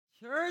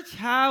Church,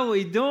 how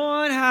we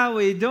doing? How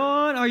we doing?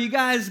 Are you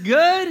guys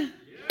good?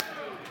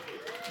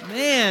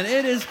 Man,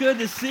 it is good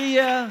to see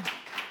you.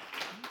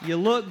 You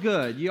look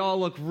good. You all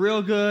look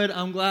real good.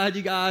 I'm glad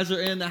you guys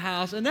are in the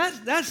house. And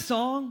that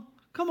song,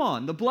 come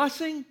on, The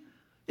Blessing.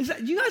 Do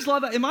you guys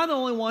love that? Am I the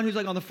only one who's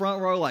like on the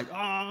front row like,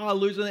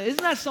 losing it?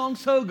 Isn't that song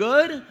so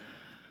good?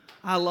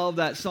 I love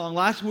that song.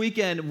 Last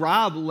weekend,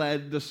 Rob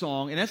led the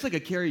song, and that's like a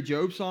Carrie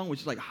Job song,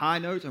 which is like high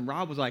notes, and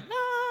Rob was like, nah.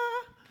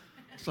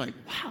 It's like,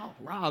 wow,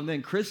 Rob. And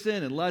then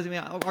Kristen and Leslie,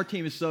 man, our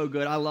team is so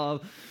good. I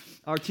love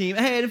our team.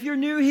 Hey, and if you're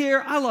new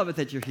here, I love it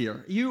that you're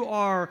here. You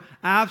are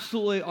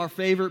absolutely our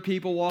favorite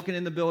people walking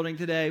in the building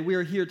today. We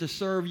are here to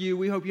serve you.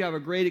 We hope you have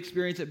a great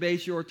experience at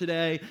Bayshore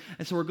today.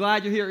 And so we're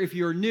glad you're here if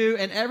you're new.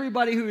 And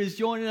everybody who is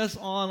joining us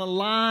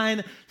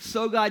online,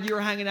 so glad you're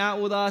hanging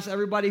out with us.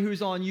 Everybody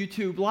who's on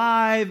YouTube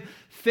Live,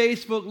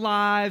 Facebook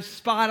Live,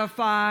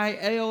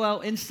 Spotify,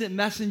 AOL Instant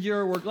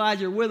Messenger, we're glad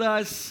you're with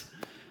us.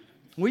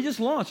 We just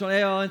launched on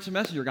AOL Instant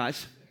Messenger,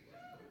 guys.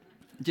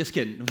 Just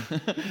kidding.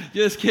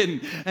 Just kidding.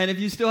 And if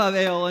you still have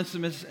AOL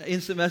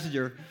Instant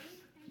Messenger,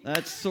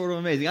 that's sort of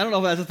amazing. I don't know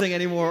if that's a thing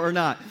anymore or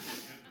not.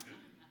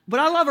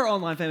 But I love our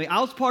online family. I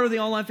was part of the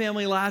online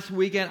family last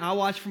weekend. I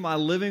watched from my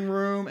living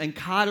room, and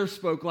Cotter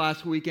spoke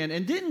last weekend.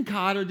 And didn't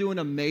Cotter do an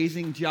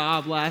amazing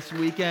job last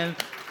weekend?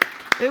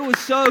 It was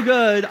so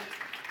good.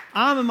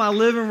 I'm in my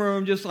living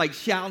room just like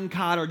shouting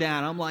Cotter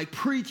down. I'm like,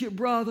 preach it,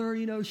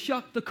 brother,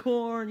 shuck the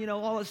corn,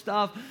 all that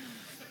stuff.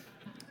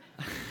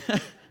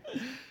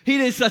 He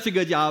did such a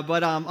good job,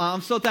 but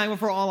I'm so thankful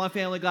for our online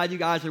family. Glad you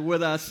guys are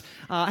with us.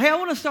 Hey, I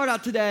want to start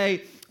out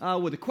today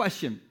with a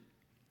question,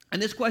 and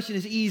this question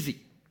is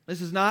easy.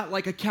 This is not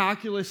like a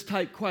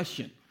calculus-type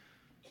question,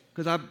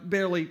 because I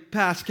barely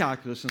passed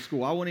calculus in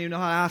school. I wouldn't even know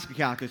how to ask a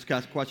calculus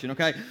question,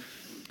 okay?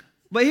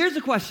 But here's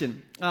the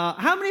question.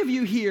 How many of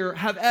you here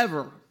have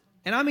ever,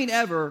 and I mean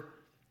ever,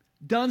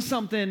 done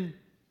something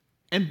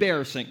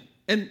embarrassing?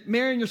 And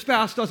marrying your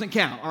spouse doesn't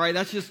count, all right?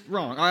 That's just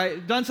wrong, all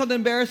right? Done something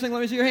embarrassing?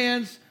 Let me see your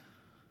hands.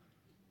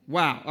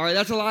 Wow, all right,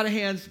 that's a lot of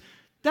hands.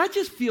 That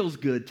just feels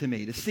good to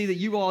me, to see that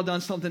you've all done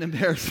something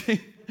embarrassing.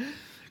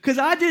 Because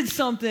I did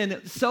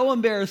something so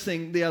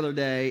embarrassing the other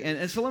day,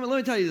 and so let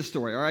me tell you the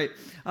story, all right?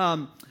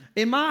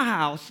 In my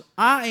house,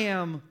 I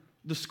am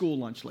the school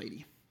lunch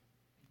lady.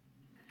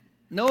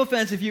 No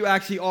offense if you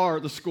actually are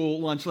the school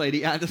lunch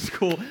lady at the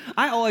school.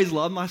 I always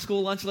love my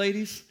school lunch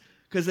ladies,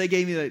 because they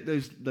gave me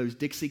those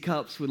Dixie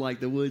cups with like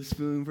the wood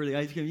spoon for the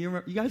ice cream.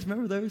 You guys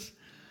remember those?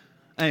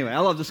 Anyway, I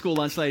love the school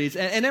lunch ladies.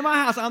 And in my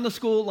house, I'm the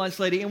school lunch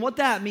lady. And what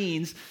that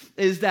means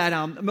is that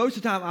most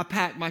of the time I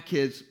pack my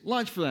kids'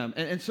 lunch for them.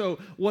 And so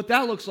what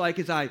that looks like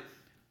is I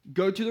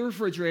go to the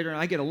refrigerator and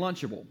I get a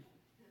Lunchable.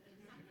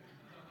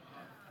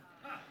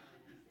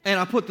 And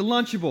I put the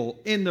Lunchable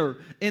in their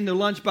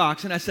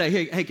lunchbox, and I say,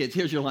 hey kids,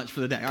 here's your lunch for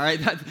the day. All right,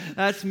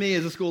 that's me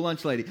as a school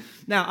lunch lady.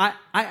 Now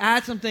I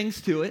add some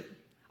things to it.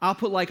 I'll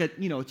put like a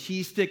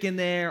cheese stick in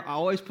there. I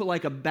always put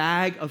like a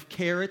bag of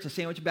carrots, a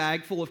sandwich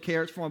bag full of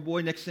carrots for my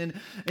boy Nixon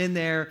in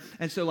there.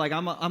 And so like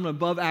I'm an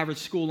above average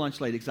school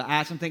lunch lady because I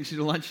add some things to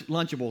the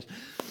Lunchables.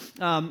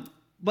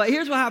 But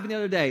here's what happened the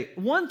other day.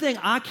 One thing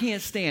I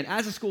can't stand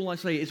as a school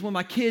lunch lady is when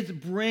my kids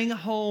bring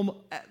home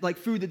like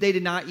food that they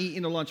did not eat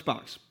in their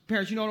lunchbox.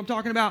 Parents, you know what I'm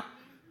talking about?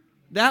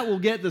 That will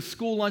get the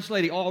school lunch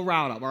lady all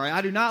riled up, all right?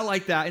 I do not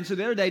like that. And so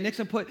the other day,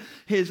 Nixon put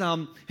his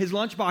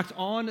lunchbox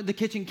on the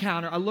kitchen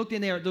counter. I looked in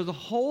there. There's a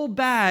whole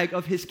bag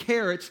of his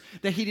carrots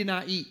that he did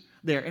not eat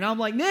there. And I'm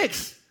like,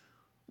 Nix,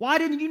 why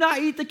didn't you not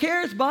eat the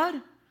carrots,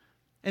 bud?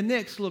 And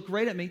Nix looked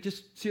right at me,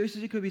 just seriously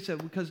as he could be, said,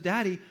 because,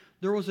 Daddy,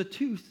 there was a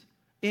tooth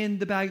in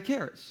the bag of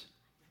carrots.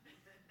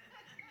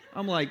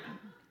 I'm like,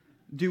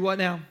 do what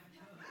now?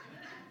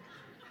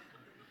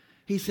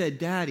 He said,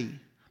 Daddy,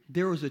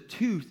 there was a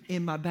tooth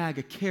in my bag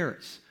of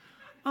carrots.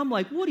 I'm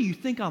like, what do you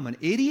think, I'm an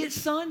idiot,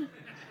 son?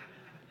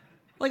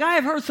 Like, I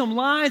have heard some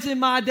lines in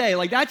my day.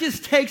 Like, that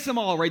just takes them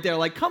all right there.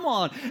 Like, come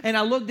on. And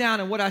I look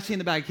down, and what I see in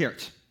the bag of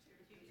carrots?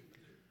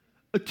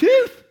 A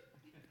tooth.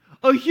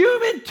 A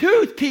human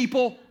tooth,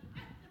 people,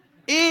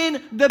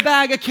 in the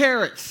bag of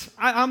carrots.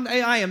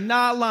 I am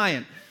not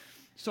lying.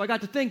 So I got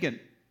to thinking,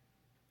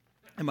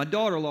 and my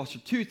daughter lost her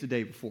tooth the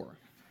day before.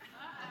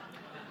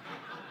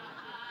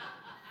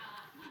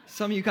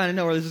 Some of you kind of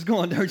know where this is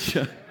going, don't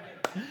you?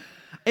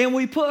 And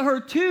we put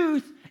her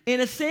tooth in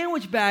a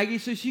sandwich baggie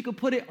so she could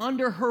put it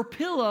under her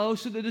pillow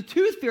so that the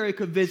tooth fairy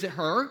could visit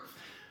her.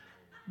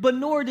 But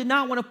Nora did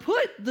not want to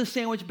put the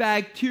sandwich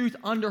bag tooth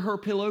under her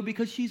pillow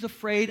because she's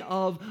afraid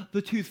of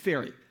the tooth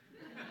fairy.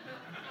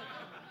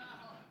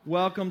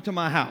 Welcome to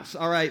my house,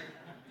 all right?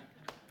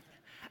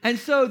 And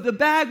so the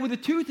bag with the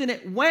tooth in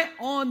it went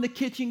on the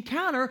kitchen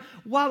counter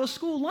while the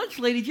school lunch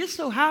lady just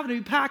so happened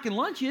to be packing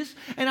lunches.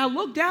 And I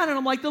looked down and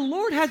I'm like, the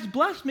Lord has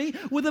blessed me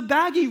with a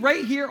baggie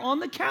right here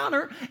on the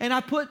counter. And I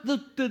put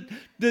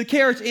the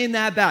carrots in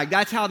that bag.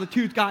 That's how the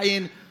tooth got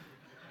in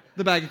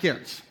the bag of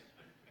carrots.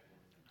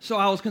 So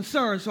I was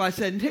concerned. So I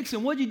said,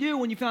 Nixon, what'd you do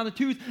when you found a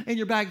tooth in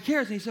your bag of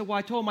carrots? And he said, well,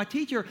 I told my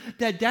teacher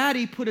that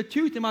Daddy put a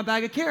tooth in my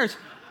bag of carrots.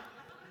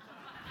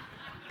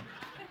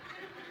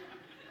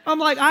 I'm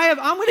like,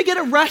 I'm going to get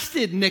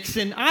arrested,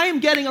 Nixon. I am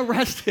getting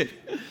arrested.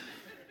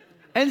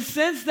 And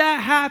since that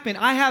happened,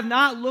 I have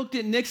not looked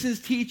at Nixon's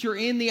teacher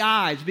in the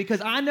eyes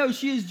because I know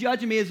she is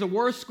judging me as the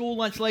worst school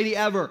lunch lady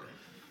ever.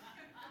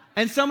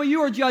 And some of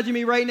you are judging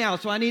me right now,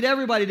 so I need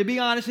everybody to be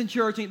honest in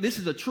church. This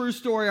is a true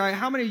story. All right,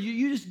 how many of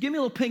you just give me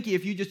a little pinky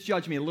if you just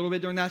judge me a little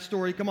bit during that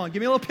story? Come on, give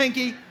me a little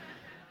pinky.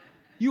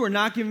 You are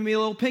not giving me a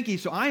little pinky,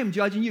 so I am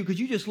judging you because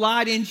you just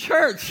lied in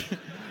church.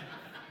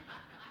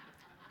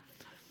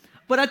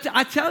 But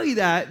I tell you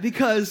that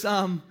because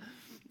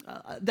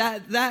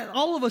that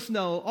all of us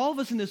know, all of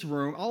us in this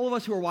room, all of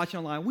us who are watching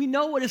online, we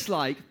know what it's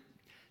like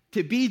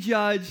to be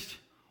judged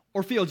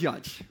or feel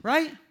judged,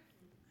 right?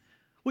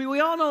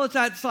 We all know what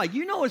that's like.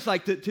 You know what it's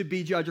like to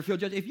be judged or feel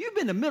judged. If you've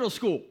been to middle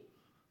school,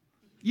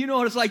 you know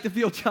what it's like to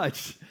feel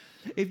judged.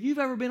 If you've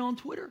ever been on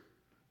Twitter,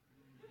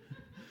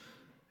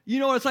 you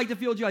know what it's like to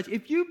feel judged.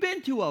 If you've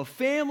been to a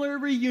family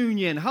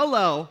reunion,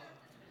 hello.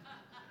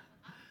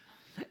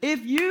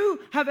 If you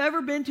have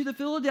ever been to the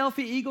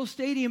Philadelphia Eagles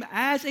Stadium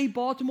as a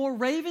Baltimore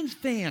Ravens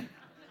fan,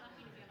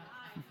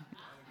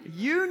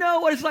 you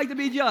know what it's like to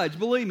be judged.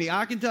 Believe me,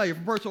 I can tell you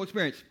from personal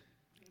experience.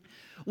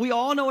 We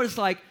all know what it's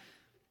like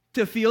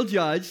to feel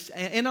judged.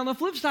 And on the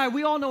flip side,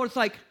 we all know what it's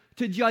like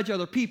to judge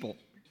other people.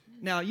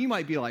 Now, you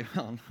might be like,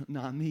 oh,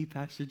 not me,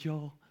 Pastor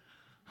Joel.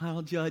 I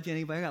don't judge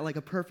anybody. I got like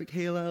a perfect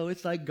halo.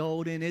 It's like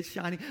golden. It's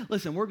shining.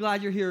 Listen, we're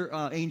glad you're here,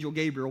 Angel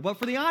Gabriel. But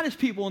for the honest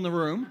people in the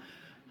room,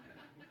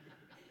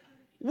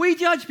 we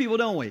judge people,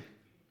 don't we?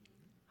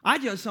 I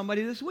judged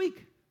somebody this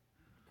week.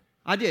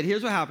 I did.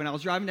 Here's what happened. I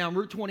was driving down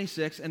Route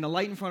 26, and the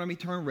light in front of me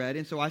turned red,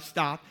 and so I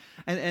stopped,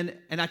 and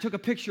I took a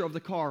picture of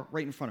the car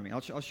right in front of me.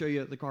 I'll show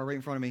you the car right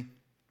in front of me.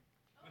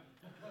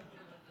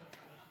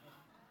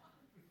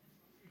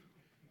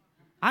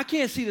 I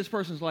can't see this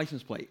person's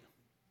license plate,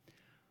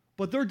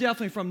 but they're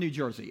definitely from New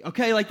Jersey,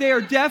 okay? Like, they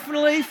are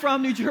definitely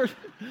from New Jersey.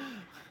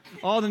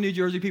 All the New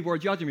Jersey people are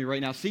judging me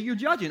right now. See, you're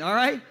judging, all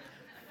right?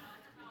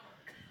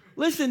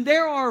 Listen,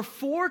 there are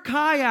 4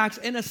 kayaks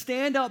and a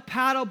stand-up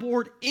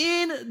paddleboard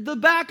in the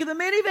back of the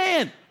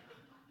minivan.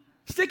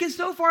 Sticking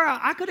so far out,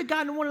 I could have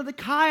gotten one of the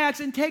kayaks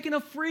and taken a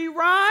free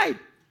ride.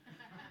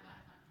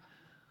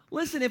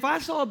 Listen, if I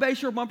saw a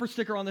Bayshore bumper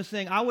sticker on this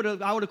thing, I would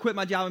have quit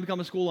my job and become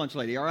a school lunch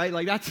lady, all right?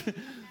 Like, that's...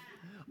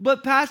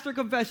 But pastor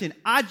confession,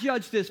 I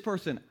judged this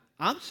person.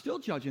 I'm still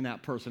judging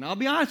that person. I'll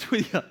be honest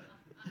with you.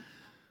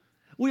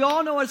 We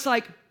all know what it's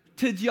like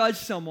to judge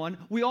someone.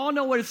 We all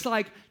know what it's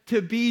like to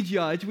be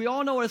judged. We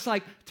all know what it's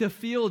like to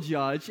feel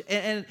judged.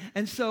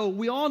 And so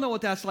we all know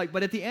what that's like.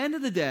 But at the end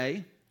of the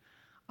day,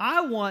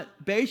 I want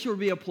Bayshore to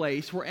be a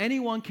place where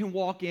anyone can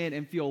walk in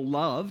and feel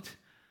loved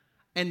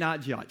and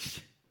not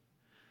judged.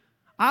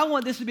 I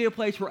want this to be a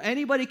place where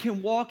anybody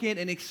can walk in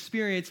and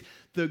experience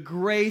the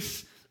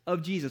grace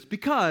of Jesus.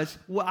 Because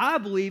what I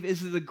believe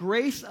is that the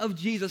grace of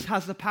Jesus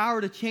has the power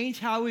to change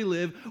how we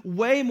live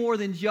way more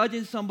than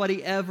judging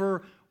somebody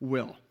ever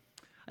will.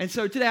 And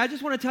so today, I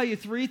just want to tell you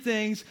 3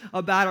 things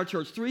about our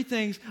church, 3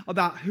 things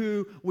about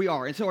who we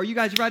are. And so are you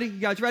guys ready? You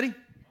guys ready?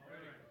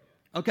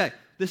 Okay,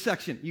 this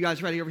section. You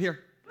guys ready over here?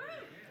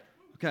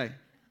 Okay,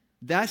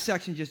 that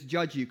section just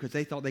judged you because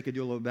they thought they could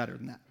do a little better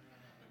than that.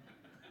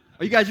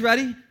 Are you guys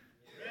ready? Yeah.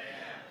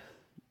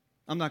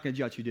 I'm not going to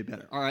judge who did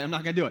better. All right, I'm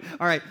not going to do it.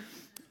 All right,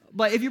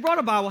 but if you brought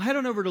a Bible, head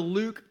on over to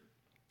Luke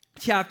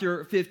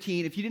chapter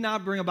 15. If you did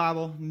not bring a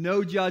Bible,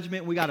 no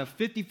judgment. We got a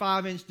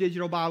 55-inch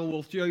digital Bible.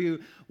 We'll show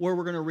you where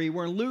we're going to read.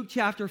 We're in Luke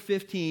chapter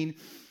 15,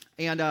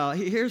 and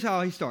here's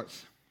how he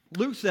starts.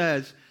 Luke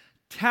says,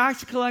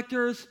 tax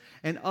collectors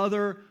and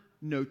other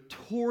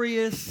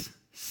notorious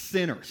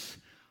sinners.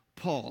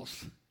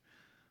 Pause.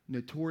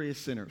 Notorious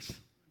sinners.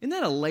 Isn't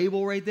that a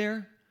label right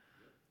there?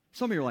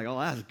 Some of you are like, oh,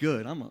 that's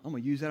good. I'm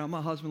going to use that on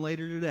my husband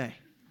later today.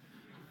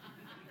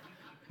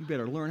 You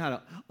better learn how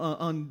to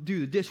undo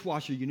the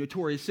dishwasher, you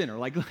notorious sinner.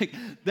 Like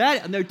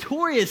that, a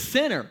notorious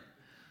sinner.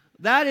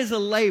 That is a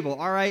label,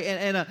 all right?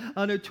 And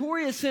a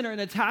notorious sinner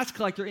and a tax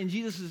collector in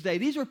Jesus' day,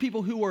 these were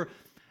people who were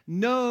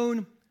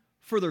known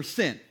for their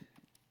sin.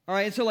 All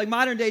right, and so like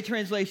modern day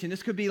translation,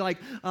 this could be like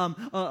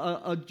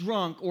a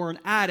drunk or an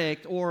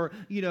addict or,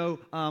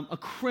 a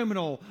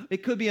criminal.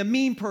 It could be a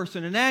mean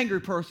person, an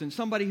angry person,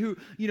 somebody who,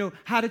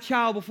 had a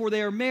child before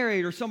they were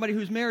married or somebody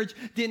whose marriage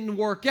didn't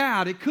work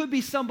out. It could be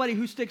somebody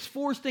who sticks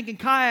 4 stinking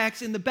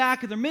kayaks in the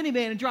back of their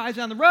minivan and drives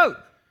down the road.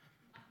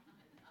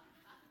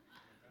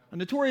 A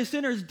notorious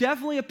sinner is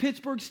definitely a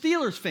Pittsburgh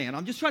Steelers fan.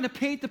 I'm just trying to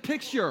paint the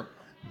picture.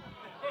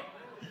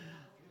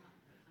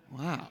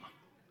 Wow.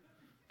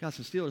 Got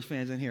some Steelers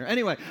fans in here.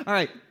 Anyway, all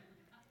right.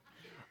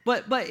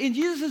 But in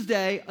Jesus'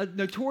 day, a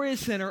notorious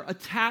sinner,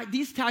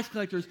 these tax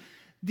collectors,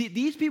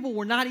 these people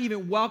were not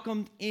even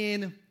welcomed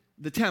in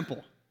the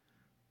temple.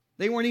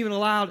 They weren't even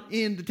allowed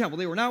in the temple.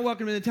 They were not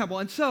welcomed in the temple.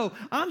 And so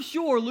I'm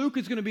sure Luke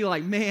is going to be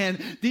like,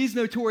 man, these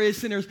notorious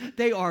sinners,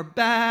 they are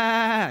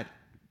bad.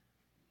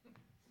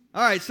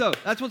 All right, so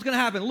that's what's going to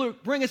happen.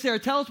 Luke, bring us there.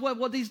 Tell us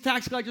what these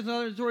tax collectors and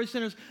other notorious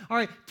sinners, all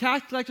right,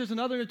 tax collectors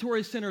and other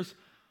notorious sinners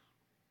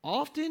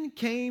often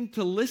came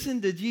to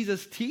listen to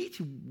Jesus teach.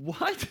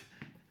 What?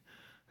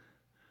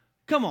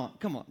 Come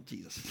on,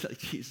 Jesus.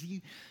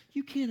 Jesus,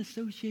 you can't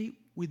associate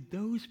with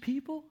those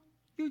people.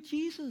 You're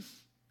Jesus.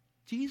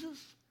 Jesus.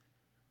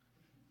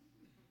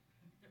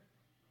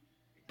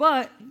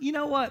 But you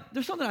know what?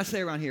 There's something I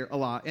say around here a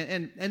lot.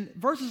 And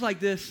verses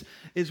like this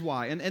is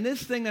why. And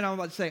this thing that I'm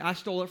about to say, I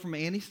stole it from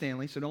Andy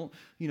Stanley, so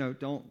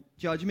don't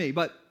judge me.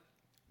 But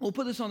we'll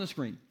put this on the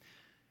screen.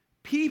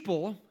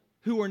 People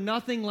who are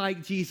nothing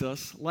like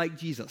Jesus.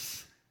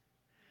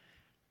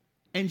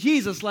 And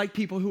Jesus liked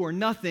people who are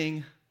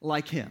nothing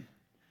like him.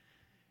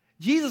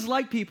 Jesus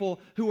liked people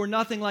who were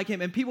nothing like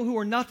him. And people who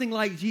were nothing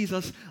like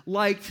Jesus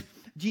liked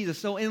Jesus.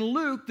 So in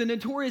Luke, the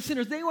notorious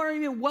sinners, they weren't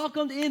even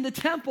welcomed in the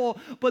temple,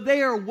 but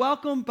they are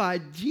welcomed by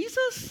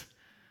Jesus.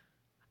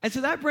 And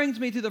so that brings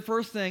me to the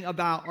first thing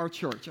about our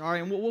church. All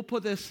right, and we'll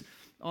put this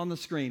on the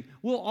screen.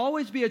 We'll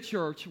always be a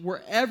church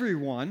where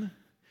everyone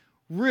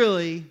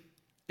really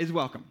is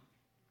welcome.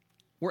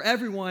 Where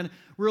everyone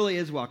really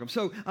is welcome.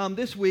 So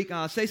this week,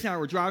 Stacey and I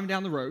were driving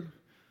down the road,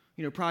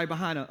 probably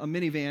behind a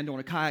minivan doing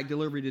a kayak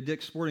delivery to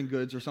Dick's Sporting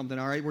Goods or something,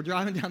 all right? We're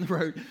driving down the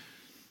road,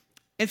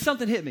 and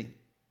something hit me.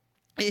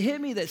 It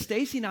hit me that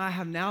Stacey and I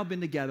have now been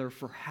together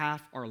for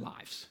half our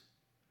lives.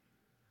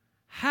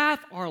 Half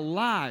our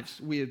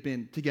lives we have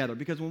been together.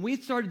 Because when we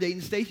started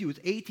dating, Stacey was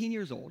 18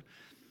 years old.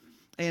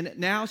 And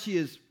now she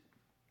is,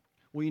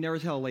 well, you never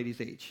tell a lady's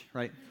age,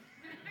 right?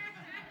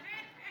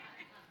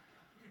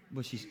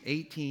 But she's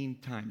 18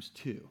 times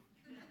 2.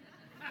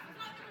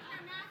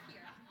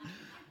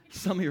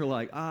 Some of you are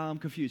like, I'm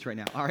confused right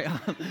now. All right.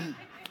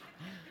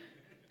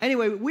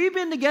 Anyway, we've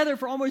been together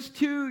for almost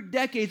 2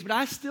 decades, but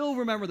I still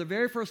remember the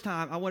very first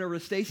time I went over to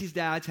Stacey's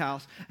dad's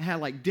house and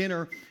had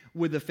dinner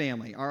with the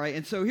family, all right?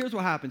 And so here's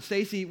what happened.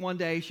 Stacey, one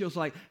day, she was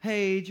like,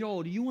 hey,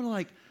 Joel, do you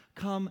want to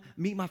come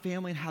meet my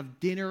family and have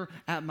dinner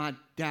at my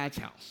dad's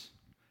house?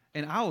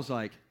 And I was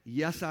like,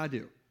 yes, I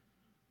do.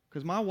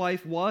 Because my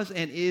wife was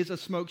and is a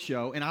smoke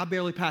show, and I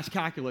barely passed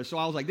calculus, so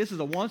I was like, this is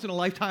a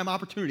once-in-a-lifetime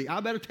opportunity. I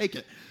better take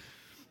it.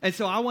 And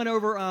so I went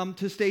over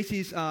to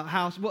Stacey's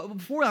house. Well,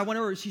 before I went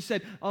over, she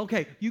said,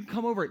 okay, you can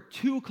come over at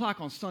 2 o'clock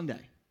on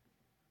Sunday.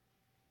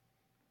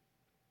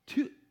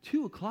 2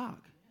 o'clock?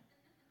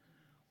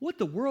 What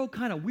the world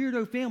kind of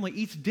weirdo family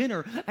eats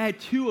dinner at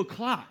 2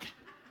 o'clock?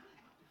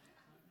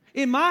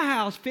 In my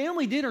house,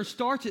 family dinner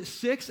starts at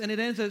 6 and it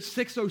ends at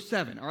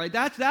 6:07. All right,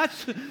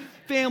 that's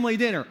family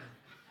dinner.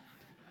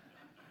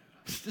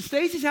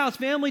 Stacey's house,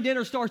 family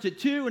dinner starts at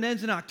 2 and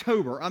ends in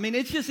October. I mean,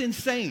 it's just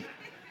insane.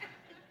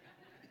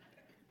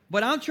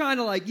 But I'm trying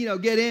to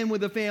get in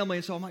with the family.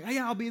 And so I'm like,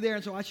 yeah, I'll be there.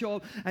 And so I show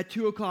up at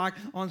 2 o'clock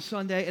on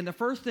Sunday. And the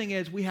first thing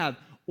is we have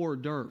hors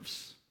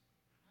d'oeuvres.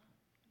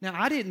 Now,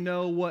 I didn't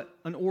know what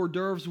an hors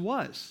d'oeuvres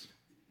was.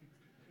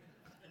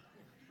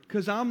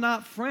 Because I'm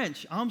not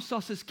French. I'm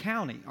Sussex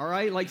County, all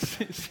right?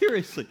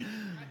 Seriously.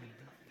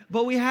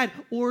 But we had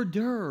hors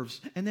d'oeuvres.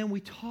 And then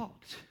we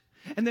talked.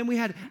 And then we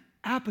had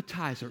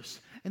appetizers.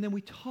 And then we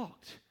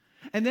talked.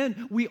 And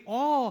then we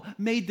all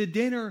made the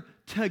dinner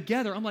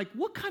together. I'm like,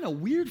 what kind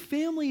of weird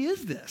family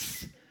is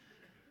this?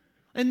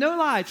 And no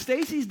lie,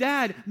 Stacey's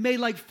dad made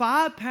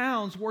 5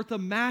 pounds worth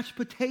of mashed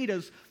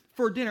potatoes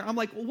for dinner. I'm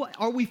like, what?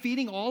 Are we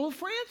feeding all of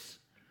France?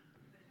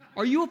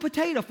 Are you a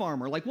potato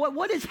farmer?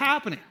 What is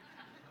happening?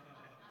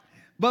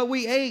 But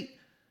we ate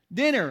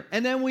dinner,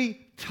 and then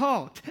we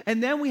talked,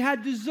 and then we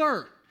had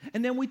dessert.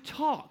 And then we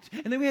talked,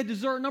 and then we had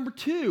dessert number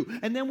 2,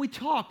 and then we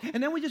talked,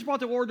 and then we just brought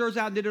the hors d'oeuvres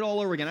out and did it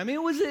all over again. I mean,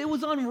 it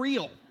was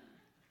unreal.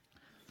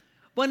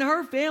 But in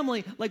her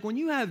family, when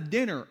you have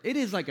dinner, it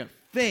is a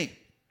thing.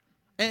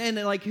 And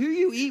who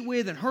you eat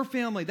with and her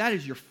family, that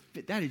is your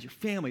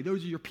family.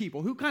 Those are your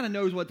people. Who kind of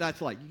knows what that's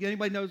like?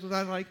 Anybody knows what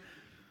that's like?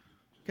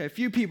 Okay, a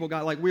few people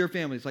got weird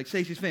families, like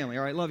Stacey's family.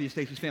 All right, love you,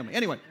 Stacey's family.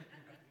 Anyway.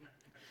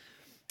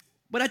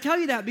 But I tell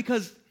you that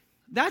because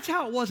that's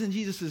how it was in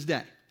Jesus'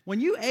 day.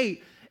 When you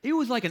ate, it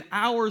was an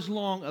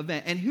hours-long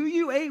event. And who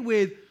you ate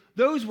with,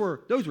 those were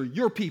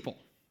your people.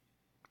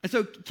 And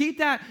so keep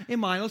that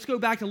in mind. Let's go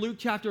back to Luke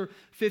chapter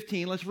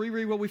 15. Let's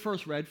reread what we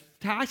first read.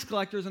 Tax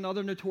collectors and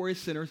other notorious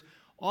sinners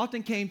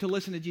often came to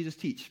listen to Jesus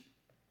teach.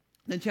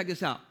 Then check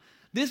this out.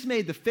 This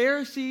made the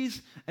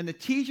Pharisees and the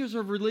teachers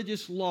of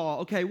religious law.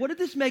 Okay, what did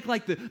this make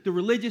the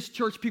religious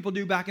church people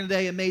do back in the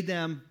day? It made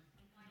them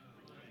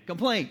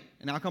complain.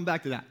 And I'll come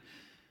back to that.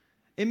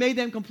 It made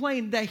them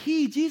complain that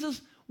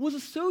Jesus, was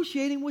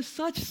associating with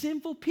such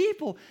sinful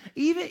people,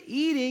 even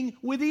eating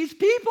with these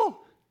people.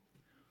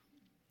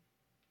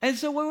 And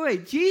so,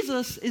 wait,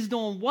 Jesus is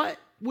doing what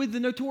with the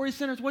notorious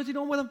sinners? What is he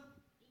doing with them?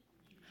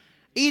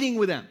 Eating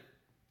with them.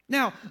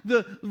 Now,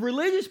 the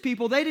religious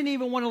people, they didn't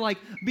even want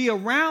to be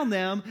around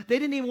them. They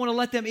didn't even want to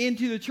let them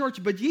into the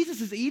church. But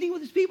Jesus is eating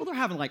with his people. They're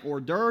having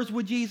hors d'oeuvres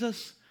with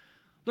Jesus.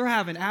 They're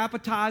having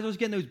appetizers,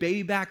 getting those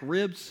baby back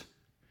ribs.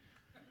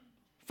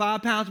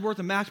 5 pounds worth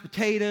of mashed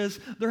potatoes.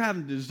 They're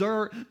having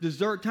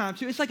dessert time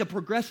too. It's like a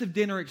progressive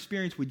dinner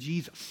experience with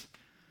Jesus.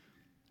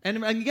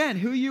 And again,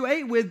 who you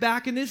ate with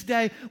back in this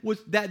day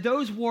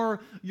those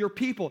were your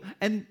people.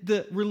 And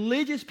the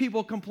religious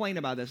people complain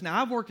about this. Now,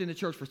 I've worked in the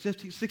church for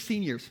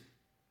 16 years.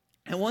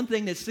 And one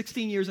thing that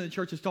 16 years in the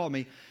church has taught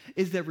me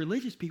is that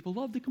religious people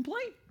love to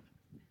complain.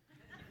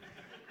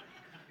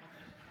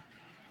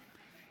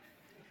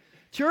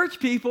 Church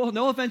people,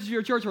 no offense if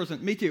you're a church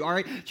person, me too, all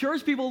right?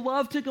 Church people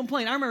love to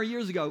complain. I remember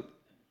years ago,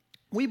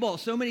 we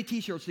bought so many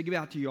T-shirts to give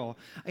out to y'all.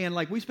 And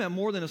like we spent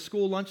more than a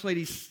school lunch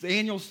lady's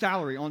annual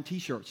salary on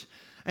T-shirts.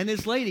 And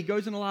this lady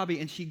goes in the lobby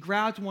and she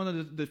grabs one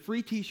of the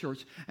free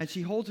T-shirts and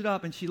she holds it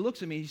up and she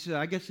looks at me and she said,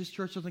 I guess this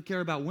church doesn't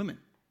care about women.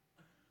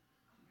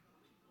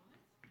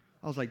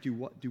 I was like, do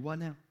what? Do what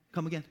now?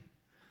 Come again.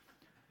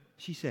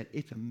 She said,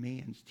 it's a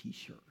man's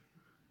T-shirt.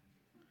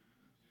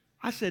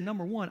 I said,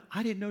 number one,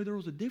 I didn't know there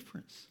was a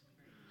difference.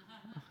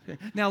 Okay.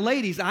 Now,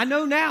 ladies, I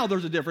know now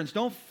there's a difference.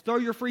 Don't throw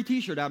your free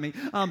T-shirt at me.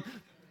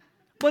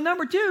 But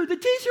number two, the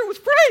T-shirt was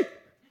free.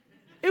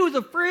 It was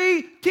a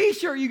free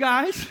T-shirt, you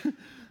guys.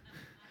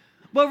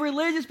 But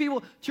religious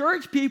people,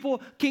 church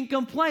people can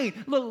complain.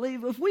 Look,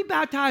 if we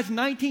baptize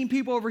 19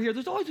 people over here,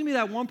 there's always going to be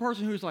that one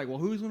person who's like, well,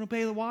 who's going to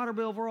pay the water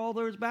bill for all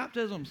those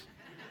baptisms?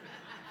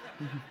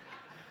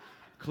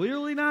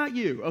 Clearly not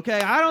you.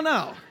 Okay, I don't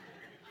know.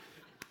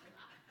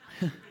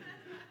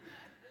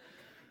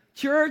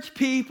 Church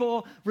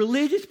people,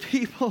 religious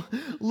people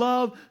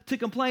love to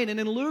complain. And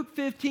in Luke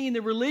 15,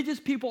 the religious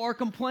people are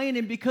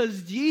complaining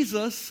because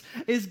Jesus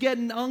is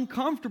getting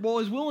uncomfortable,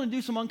 is willing to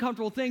do some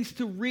uncomfortable things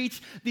to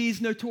reach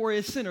these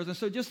notorious sinners. And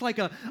so just like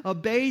a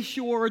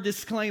Bayshore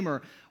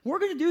disclaimer, we're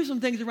going to do some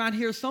things around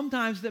here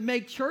sometimes that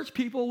make church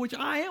people, which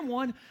I am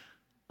one,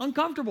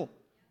 uncomfortable.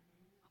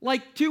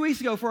 Like 2 weeks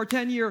ago for our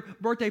 10-year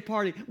birthday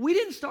party, we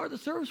didn't start the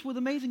service with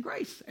Amazing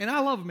Grace. And I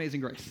love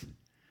Amazing Grace.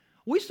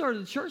 We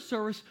started the church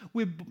service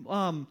with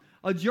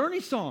a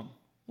Journey song.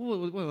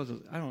 What was it?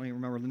 I don't even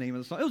remember the name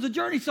of the song. It was a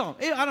Journey song.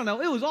 I don't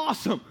know. It was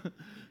awesome.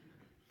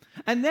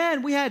 And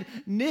then we had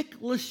Nick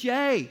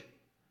Lachey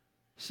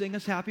sing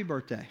us Happy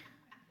Birthday.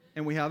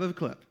 And we have a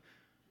clip.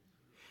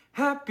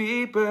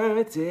 Happy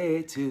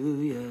birthday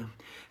to you.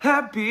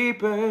 Happy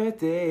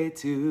birthday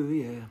to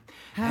you.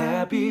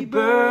 Happy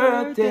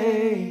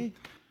birthday.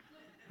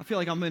 I feel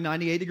like I'm in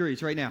 98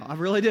 degrees right now. I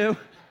really do.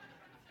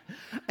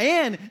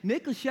 And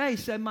Nick Lachey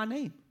said my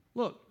name.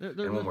 Look. And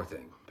one more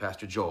thing.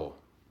 Pastor Joel,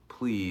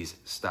 please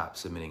stop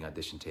submitting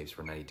audition tapes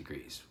for 90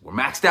 degrees. We're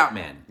maxed out,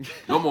 man.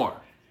 No more.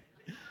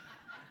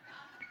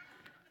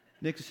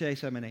 Nick Lachey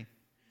said my name.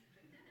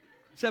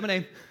 Said my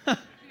name.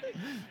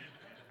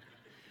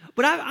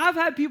 But I've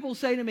had people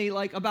say to me,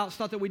 like, about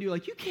stuff that we do,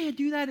 like, you can't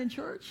do that in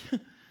church.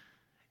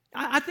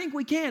 I think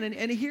we can,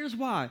 and here's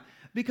why.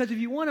 Because if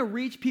you want to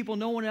reach people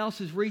no one else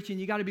is reaching,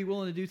 you got to be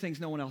willing to do things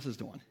no one else is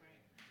doing.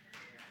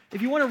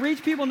 If you want to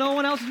reach people no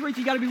one else is reaching,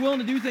 you got to be willing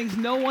to do things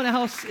no one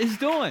else is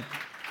doing.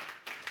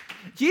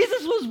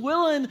 Jesus was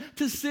willing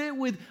to sit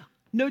with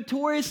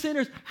notorious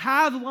sinners,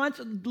 have lunch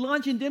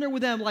and dinner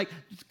with them, like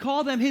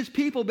call them his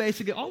people,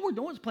 basically. All we're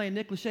doing is playing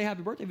Nick Lachey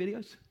Happy Birthday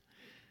videos.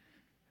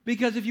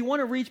 Because if you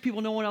want to reach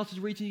people no one else is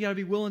reaching, you got to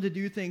be willing to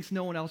do things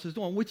no one else is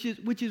doing, which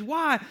is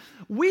why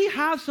we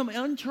have some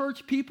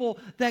unchurched people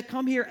that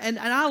come here, and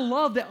I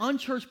love that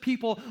unchurched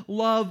people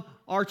love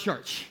our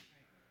church.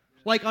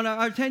 Like on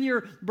our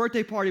 10-year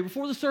birthday party,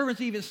 before the service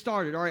even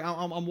started, all right,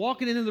 I'm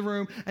walking into the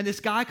room, and this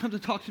guy comes to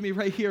talk to me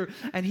right here,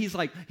 and he's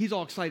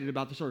all excited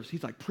about the service.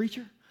 He's like,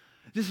 preacher,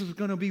 this is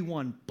going to be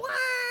one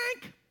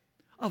blank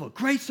of a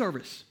great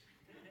service.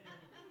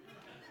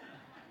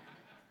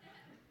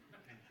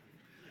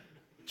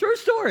 True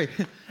story.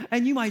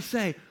 And you might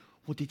say,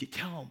 well, did you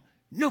tell him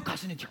no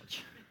cussing in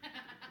church?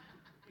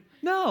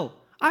 No.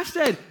 I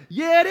said,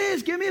 yeah, it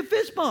is. Give me a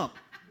fist bump.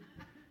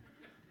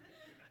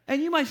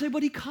 And you might say,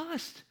 but he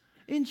cussed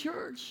in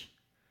church.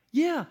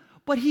 Yeah,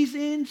 but he's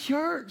in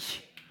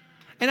church.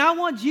 And I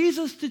want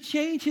Jesus to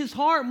change his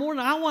heart more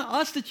than I want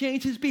us to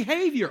change his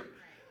behavior.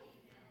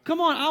 Come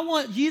on, I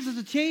want Jesus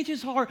to change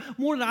his heart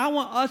more than I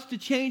want us to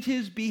change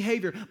his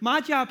behavior.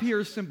 My job here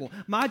is simple.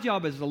 My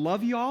job is to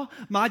love you all.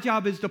 My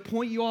job is to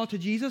point you all to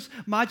Jesus.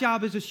 My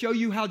job is to show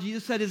you how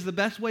Jesus said is the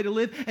best way to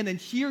live and then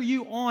cheer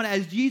you on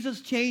as Jesus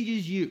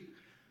changes you.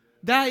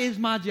 That is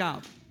my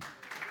job.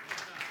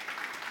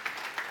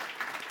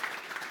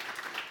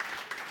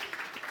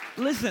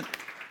 Listen,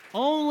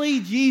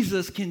 only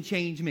Jesus can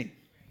change me.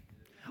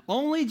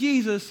 Only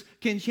Jesus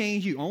can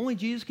change you. Only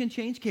Jesus can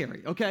change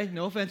Carrie. Okay?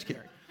 No offense,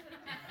 Carrie.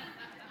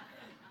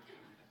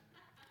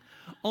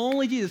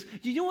 Only Jesus.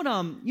 Do you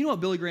know what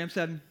Billy Graham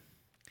said?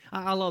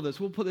 I love this.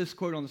 We'll put this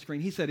quote on the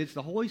screen. He said, it's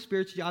the Holy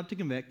Spirit's job to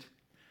convict,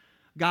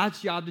 God's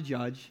job to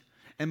judge,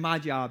 and my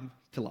job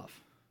to love.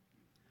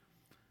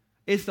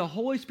 It's the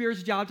Holy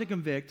Spirit's job to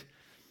convict,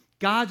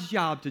 God's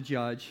job to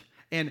judge,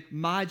 and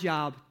my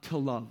job to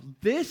love.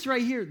 This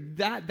right here,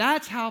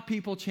 that's how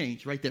people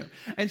change right there.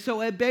 And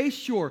so at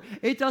Bayshore,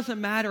 it doesn't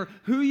matter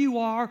who you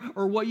are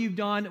or what you've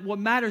done. What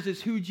matters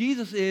is who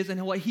Jesus is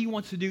and what he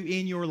wants to do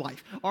in your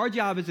life. Our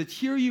job is to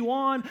cheer you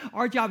on.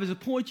 Our job is to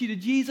point you to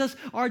Jesus.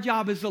 Our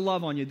job is to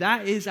love on you.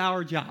 That is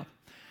our job.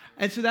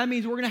 And so that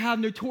means we're going to have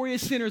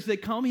notorious sinners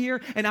that come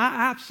here, and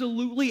I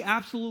absolutely,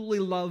 absolutely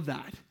love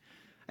that.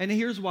 And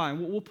here's why.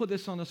 We'll put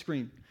this on the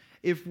screen.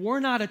 if we're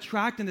not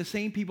attracting the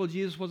same people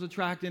Jesus was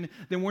attracting,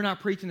 then we're not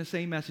preaching the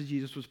same message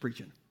Jesus was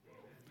preaching.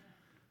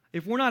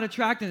 If we're not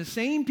attracting the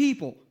same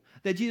people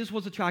that Jesus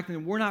was attracting,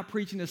 then we're not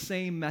preaching the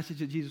same message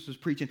that Jesus was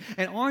preaching.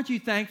 And aren't you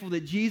thankful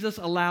that Jesus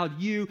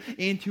allowed you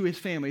into his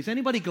family? Is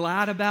anybody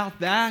glad about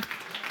that?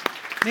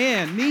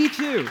 Man, me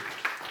too.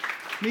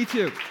 Me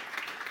too.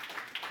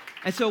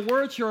 And so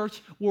we're a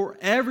church where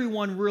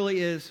everyone really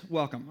is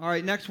welcome. All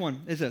right, next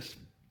one is this.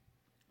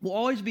 We'll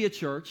always be a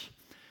church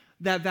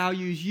that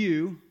values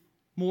you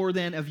more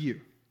than of you.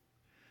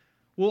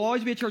 We'll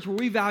always be a church where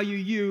we value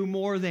you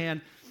more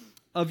than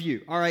of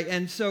you. All right,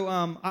 and so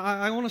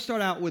I want to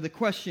start out with a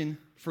question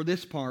for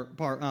this part.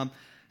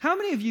 How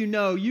many of you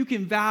know you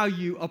can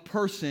value a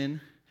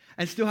person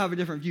and still have a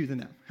different view than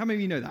them? How many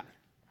of you know that?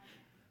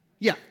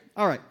 Yeah,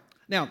 all right.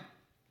 Now,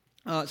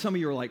 some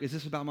of you are like, is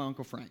this about my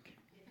Uncle Frank?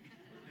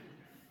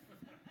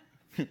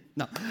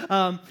 No.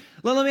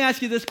 Let me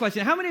ask you this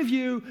question. How many of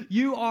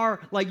you are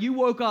like, you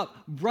woke up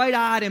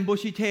bright-eyed and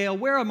bushy-tailed?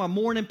 Where are my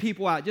morning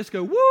people at? Just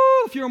go, woo,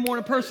 if you're a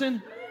morning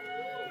person.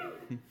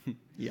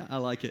 Yeah, I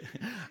like it.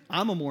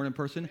 I'm a morning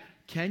person.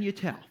 Can you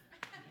tell?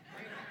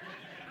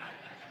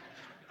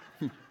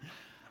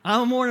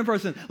 I'm a morning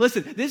person.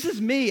 Listen, this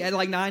is me at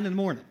like 9 in the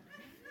morning.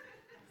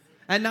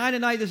 At 9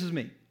 at night, this is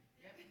me.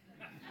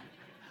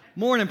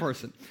 Morning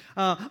person.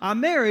 I'm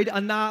married, a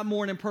not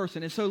morning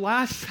person. And so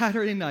last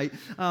Saturday night,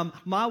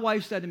 my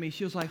wife said to me,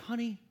 she was like,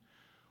 honey,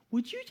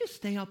 would you just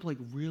stay up like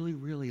really,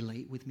 really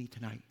late with me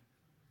tonight?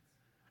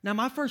 Now,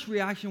 my first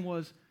reaction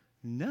was,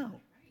 no.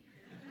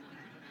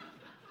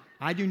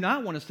 I do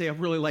not want to stay up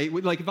really late.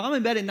 Like, if I'm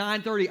in bed at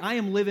 9:30, I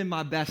am living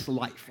my best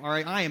life, all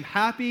right? I am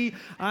happy.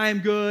 I am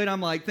good. I'm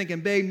like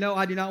thinking, babe, no,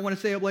 I do not want to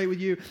stay up late with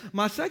you.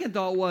 My second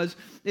thought was,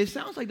 it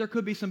sounds like there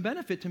could be some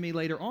benefit to me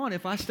later on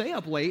if I stay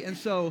up late. And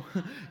so,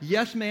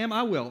 yes, ma'am,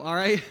 I will, all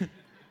right?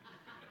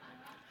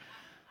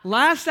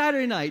 Last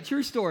Saturday night,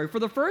 true story, for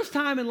the first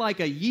time in like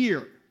a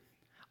year,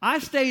 I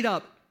stayed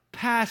up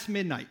past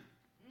midnight.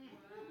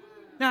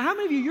 Now, how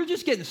many of you, you're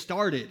just getting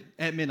started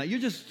at midnight?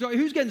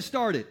 Who's getting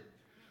started?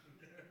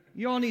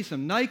 You all need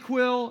some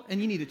NyQuil,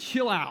 and you need to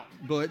chill out,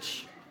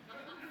 Butch.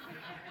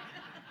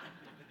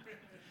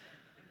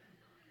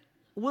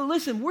 Well,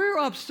 listen, we're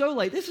up so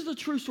late. This is a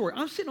true story.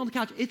 I'm sitting on the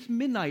couch. It's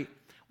midnight.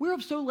 We're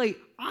up so late,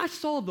 I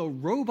saw the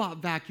robot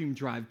vacuum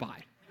drive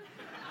by.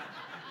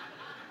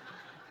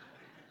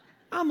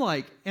 I'm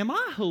like, am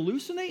I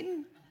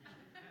hallucinating?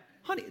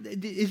 Honey,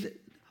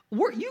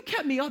 you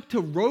kept me up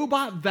to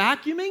robot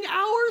vacuuming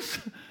hours?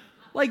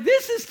 Like,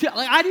 this is,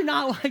 I do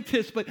not like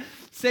this, but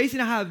Stacy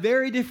and I have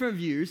very different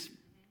views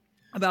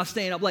about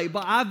staying up late.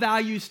 But I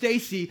value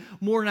Stacy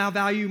more than I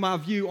value my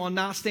view on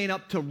not staying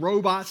up to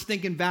robot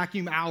stinking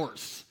vacuum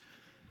hours.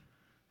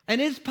 And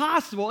it's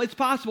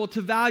possible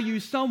to value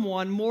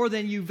someone more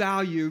than you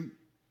value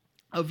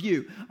a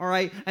view, all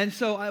right? And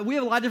so we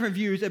have a lot of different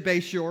views at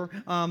Bayshore.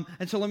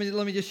 And so let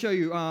me just show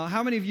you.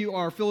 How many of you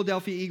are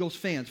Philadelphia Eagles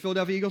fans?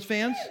 Philadelphia Eagles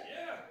fans? Yeah.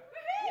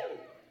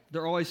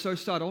 They're always so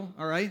subtle,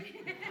 all right?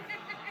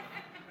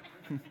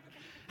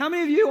 How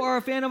many of you are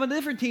a fan of a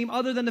different team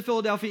other than the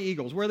Philadelphia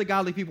Eagles? Where are the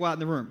godly people out in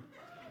the room?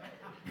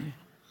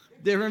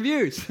 Different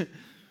views.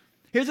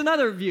 Here's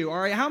another view, all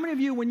right? How many of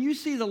you, when you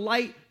see the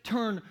light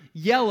turn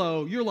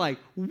yellow, you're like,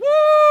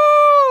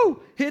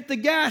 woo! Hit the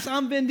gas,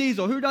 I'm Vin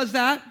Diesel. Who does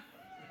that?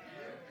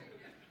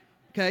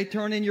 Okay,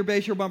 turn in your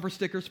Bayshore bumper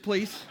stickers,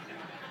 please.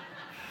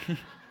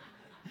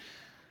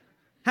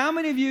 How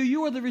many of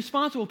you are the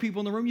responsible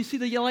people in the room, you see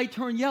the light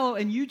turn yellow,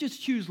 and you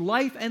just choose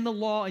life and the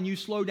law, and you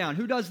slow down?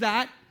 Who does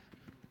that?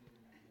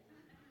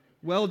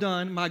 Well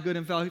done, my good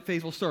and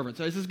faithful servant.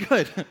 So this is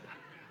good.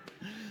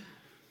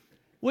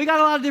 We got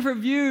a lot of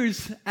different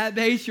views at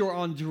Bayshore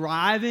on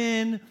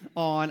driving,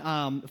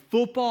 on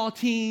football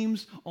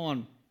teams,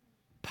 on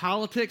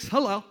politics.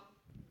 Hello.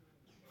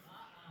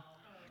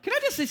 Can I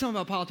just say something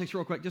about politics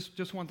real quick?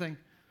 Just one thing.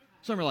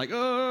 Some are like,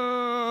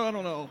 oh, I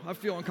don't know. I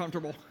feel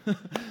uncomfortable.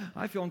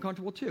 I feel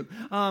uncomfortable too.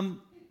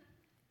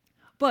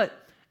 But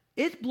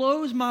it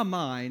blows my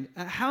mind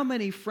at how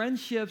many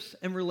friendships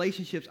and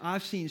relationships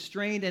I've seen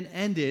strained and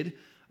ended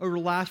over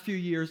the last few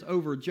years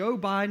over Joe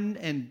Biden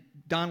and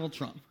Donald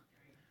Trump.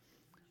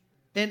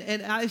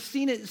 And I've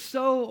seen it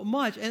so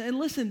much. And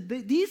listen,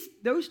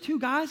 those two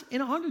guys, in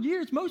 100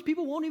 years, most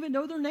people won't even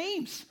know their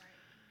names.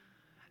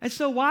 And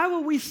so why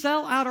would we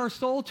sell out our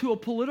soul to a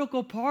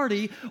political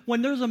party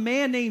when there's a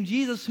man named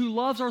Jesus who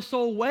loves our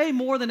soul way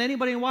more than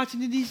anybody in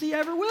Washington, D.C.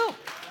 ever will?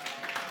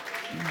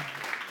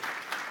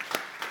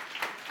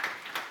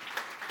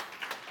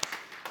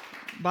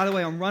 By the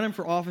way, I'm running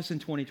for office in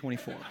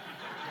 2024.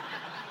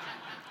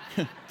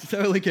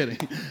 Totally kidding.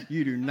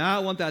 You do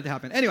not want that to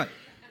happen. Anyway.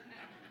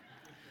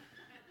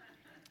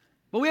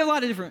 But we have a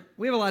lot of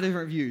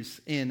different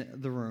views in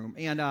the room.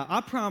 And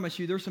I promise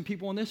you, there's some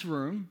people in this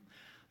room,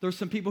 there's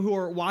some people who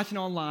are watching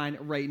online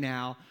right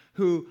now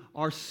who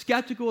are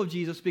skeptical of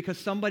Jesus because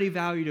somebody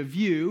valued a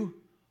view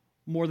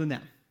more than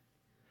them.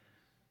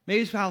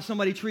 Maybe it's how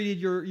somebody treated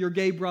your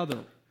gay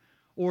brother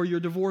or your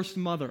divorced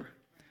mother.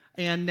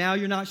 And now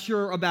you're not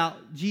sure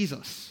about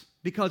Jesus.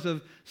 because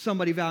of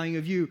somebody valuing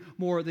of you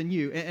more than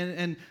you.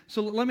 And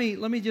so let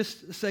me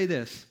just say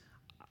this.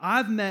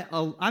 I've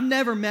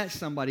never met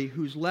somebody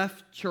who's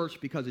left church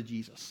because of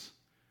Jesus.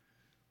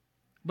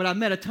 But I've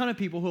met a ton of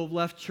people who have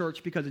left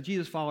church because a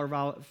Jesus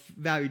follower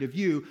valued of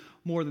you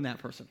more than that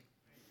person.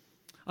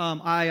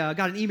 I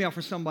got an email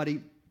from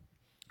somebody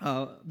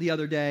the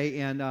other day,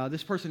 and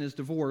this person is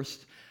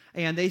divorced.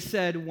 And they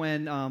said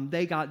when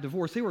they got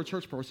divorced, they were a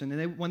church person,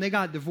 and when they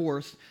got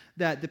divorced,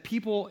 that the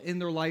people in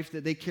their life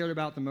that they cared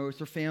about the most,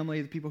 their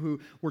family, the people who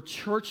were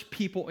church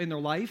people in their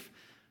life,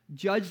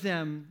 judged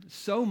them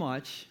so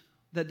much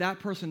that that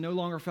person no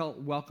longer felt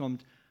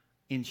welcomed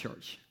in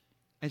church.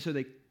 And so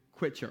they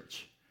quit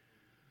church.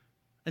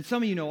 And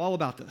some of you know all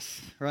about this,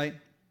 right?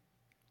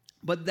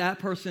 But that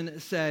person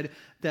said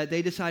that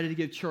they decided to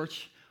give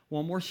church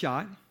one more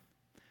shot,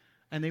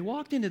 and they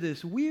walked into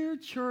this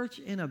weird church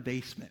in a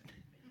basement.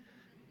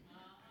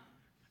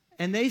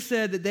 And they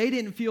said that they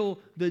didn't feel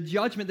the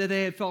judgment that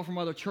they had felt from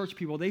other church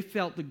people. They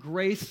felt the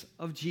grace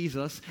of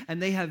Jesus,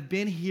 and they have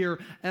been here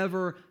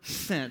ever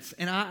since.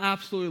 And I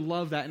absolutely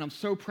love that, and I'm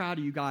so proud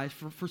of you guys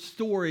for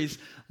stories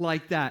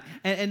like that.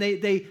 And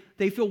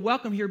they feel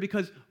welcome here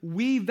because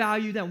we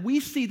value them. We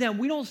see them.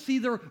 We don't see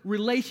their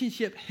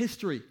relationship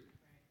history.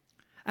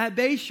 At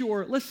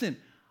Bayshore, listen,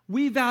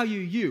 we value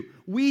you.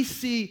 We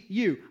see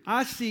you.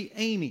 I see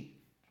Amy.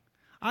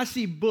 I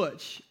see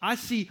Butch. I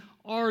see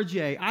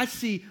RJ, I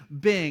see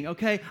Bing,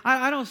 okay?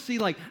 I don't see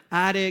like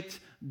addict,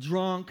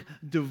 drunk,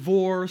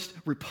 divorced,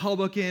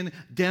 Republican,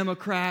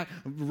 Democrat,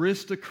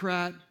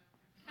 aristocrat.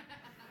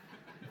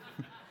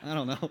 I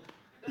don't know.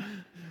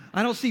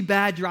 I don't see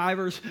bad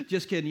drivers.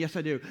 Just kidding. Yes,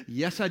 I do.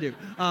 Yes, I do.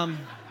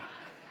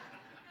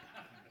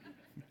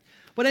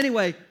 But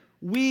anyway,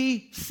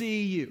 we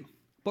see you.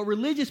 But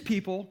religious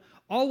people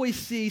always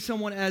see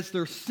someone as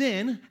their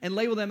sin and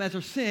label them as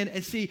their sin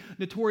and see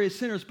notorious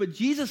sinners. But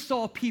Jesus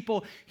saw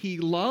people he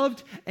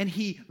loved and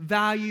he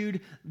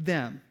valued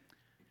them.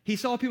 He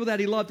saw people that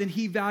he loved and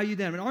he valued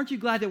them. And aren't you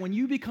glad that when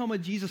you become a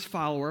Jesus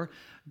follower,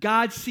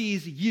 God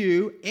sees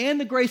you and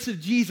the grace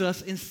of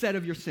Jesus instead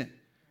of your sin?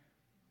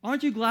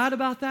 Aren't you glad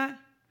about that?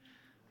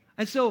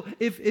 And so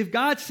if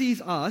God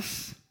sees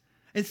us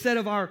instead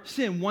of our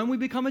sin when we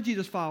become a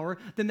Jesus follower,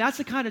 then that's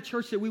the kind of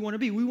church that we want to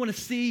be. We want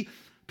to see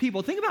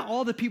people. Think about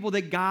all the people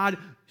that God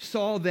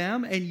saw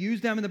them and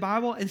used them in the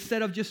Bible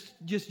instead of just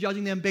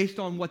judging them based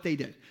on what they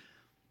did.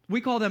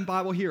 We call them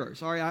Bible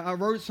heroes. All right, I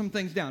wrote some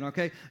things down,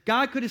 okay?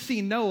 God could have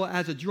seen Noah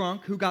as a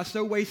drunk who got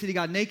so wasted he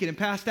got naked and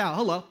passed out.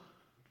 Hello.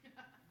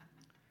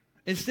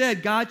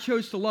 Instead, God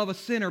chose to love a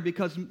sinner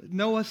because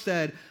Noah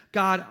said,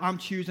 God, I'm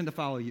choosing to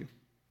follow you.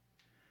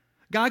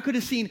 God could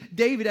have seen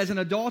David as an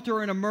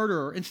adulterer and a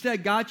murderer.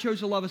 Instead, God chose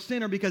to love a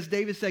sinner because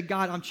David said,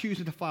 God, I'm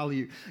choosing to follow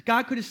you.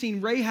 God could have seen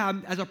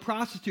Rahab as a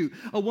prostitute,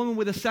 a woman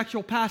with a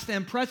sexual past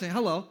and present.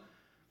 Hello.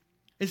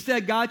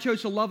 Instead, God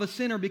chose to love a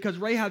sinner because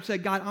Rahab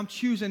said, God, I'm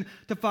choosing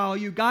to follow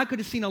you. God could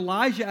have seen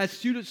Elijah as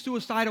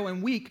suicidal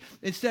and weak.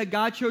 Instead,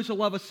 God chose to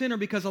love a sinner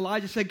because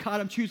Elijah said, God,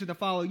 I'm choosing to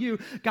follow you.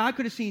 God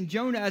could have seen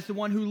Jonah as the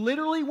one who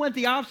literally went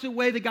the opposite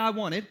way that God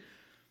wanted.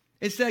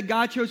 Instead,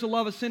 God chose to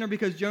love a sinner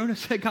because Jonah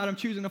said, God, I'm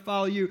choosing to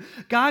follow you.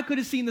 God could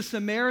have seen the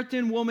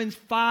Samaritan woman's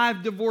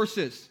 5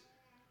 divorces.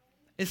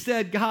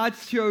 Instead, God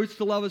chose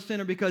to love a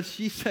sinner because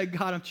she said,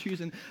 God, I'm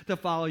choosing to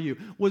follow you.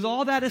 Was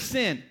all that a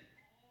sin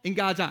in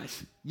God's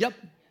eyes? Yep.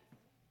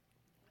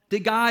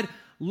 Did God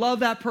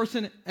love that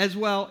person as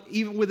well,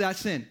 even with that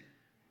sin?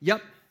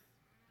 Yep.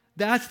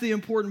 That's the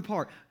important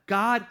part.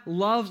 God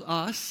loves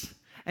us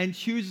and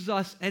chooses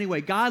us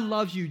anyway. God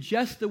loves you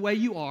just the way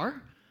you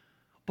are,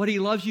 but he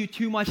loves you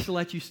too much to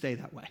let you stay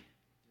that way.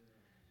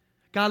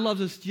 God loves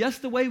us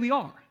just the way we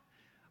are,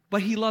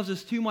 but he loves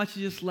us too much to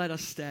just let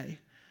us stay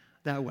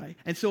that way.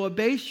 And so at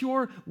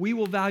Bayshore, we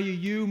will value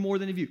you more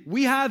than a view.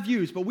 We have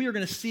views, but we are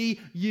going to see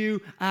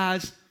you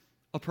as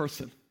a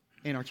person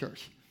in our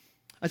church.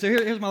 And so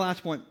here's my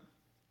last point,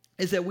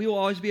 is that we will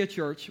always be a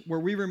church where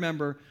we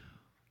remember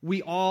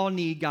we all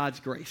need God's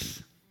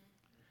grace.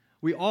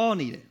 We all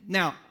need it.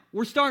 Now,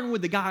 we're starting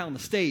with the guy on the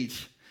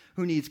stage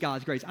who needs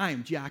God's grace. I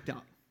am jacked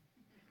up.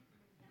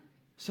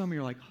 Some of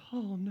you are like,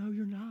 oh, no,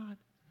 you're not.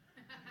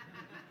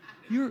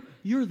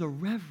 You're the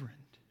reverend.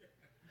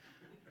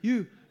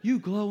 You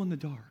glow in the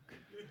dark.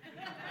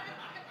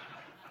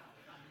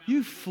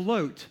 You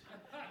float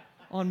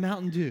on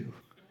Mountain Dew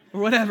or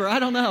whatever. I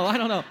don't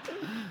know.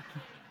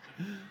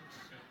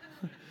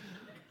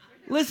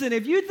 Listen,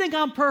 if you think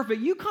I'm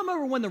perfect, you come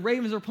over when the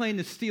Ravens are playing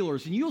the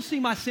Steelers and you'll see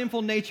my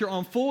sinful nature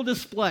on full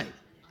display.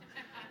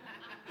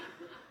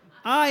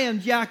 I am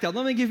jacked up.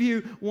 Let me give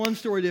you one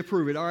story to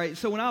prove it, all right?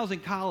 So when I was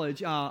in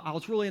college, I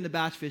was really into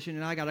bass fishing,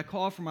 and I got a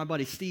call from my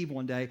buddy Steve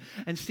one day,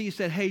 and Steve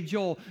said, hey,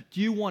 Joel, do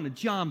you want a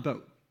John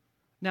boat?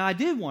 Now, I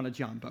did want a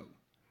John boat,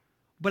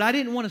 but I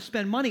didn't want to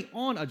spend money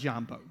on a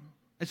John boat.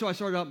 And so I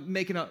started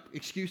making up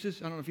excuses.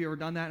 I don't know if you've ever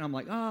done that. And I'm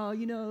like,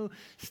 oh,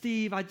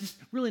 Steve, I just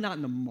really not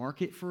in the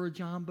market for a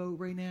John boat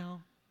right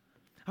now.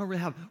 I don't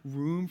really have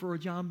room for a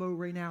John boat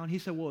right now. And he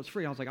said, well, it's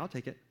free. I was like, I'll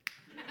take it.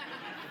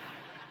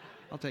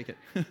 I'll take it.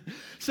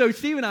 So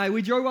Steve and I,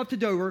 we drove up to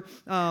Dover,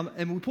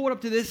 and we pulled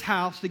up to this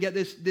house to get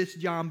this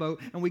John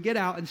boat, and we get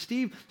out, and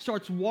Steve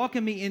starts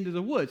walking me into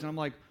the woods. And I'm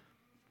like,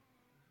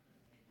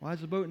 why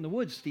is the boat in the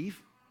woods,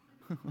 Steve?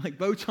 Like,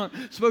 boats aren't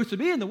supposed to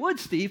be in the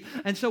woods, Steve.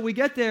 And so we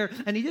get there,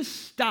 and he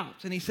just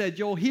stops, and he said,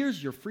 Joel,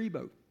 here's your free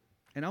boat.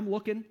 And I'm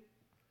looking.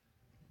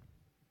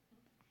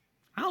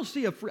 I don't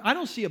see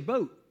a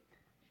boat.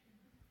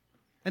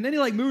 And then he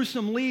like moves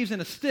some leaves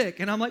and a stick,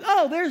 and I'm like,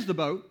 oh, there's the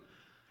boat.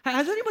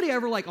 Has anybody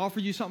ever like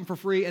offered you something for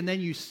free, and then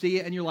you see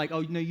it, and you're like,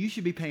 oh, no, you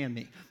should be paying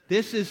me.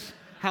 This is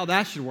how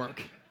that should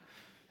work.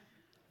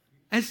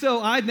 And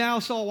so I now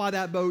saw why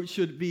that boat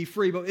should be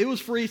free, but it was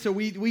free, so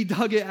we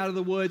dug it out of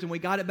the woods, and we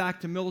got it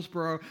back to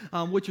Millsboro,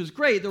 which was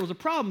great. There was a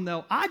problem,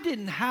 though. I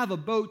didn't have a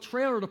boat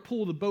trailer to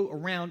pull the boat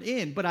around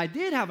in, but I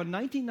did have a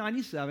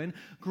 1997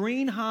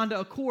 green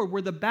Honda Accord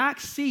where the back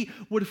seat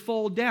would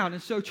fold down.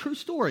 And so, true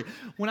story,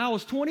 when I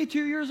was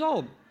 22 years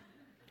old,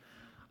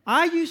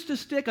 I used to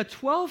stick a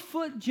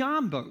 12-foot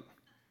John boat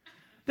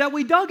that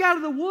we dug out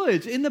of the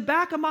woods in the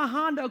back of my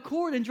Honda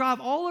Accord and drive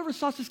all over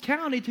Sussex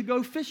County to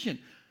go fishing.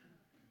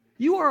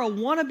 You are a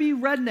wannabe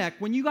redneck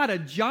when you got a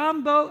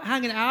John boat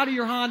hanging out of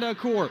your Honda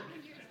Accord.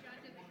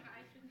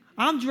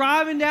 I'm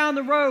driving down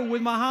the road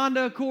with my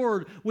Honda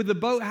Accord with the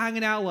boat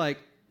hanging out like,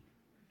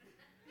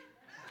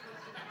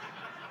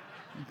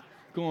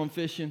 going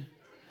fishing.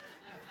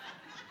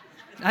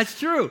 That's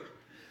true.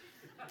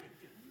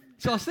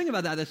 So I was thinking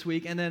about that this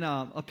week, and then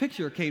a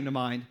picture came to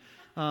mind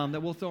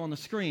that we'll throw on the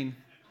screen.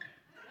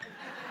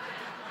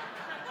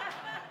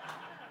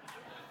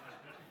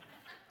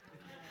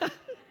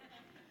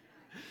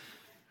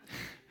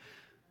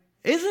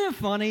 Isn't it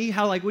funny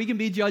how like we can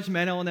be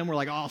judgmental and then we're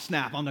like, oh,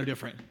 snap, I'm no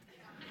different.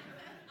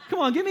 Come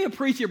on, give me a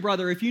preacher,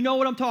 brother, if you know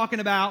what I'm talking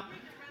about.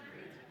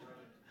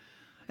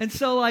 And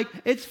so like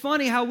it's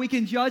funny how we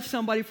can judge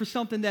somebody for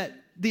something that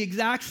the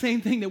exact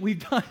same thing that we've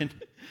done.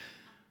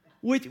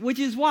 Which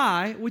is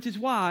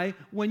why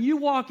when you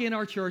walk in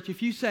our church,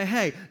 if you say,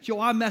 hey, Joe,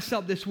 I messed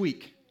up this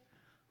week,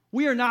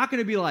 we are not going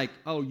to be like,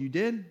 oh, you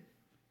did?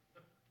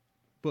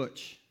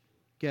 Butch,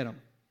 get him.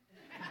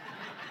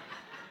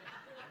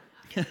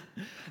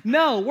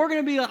 No, I'm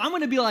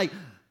going to be like,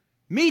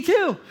 me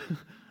too.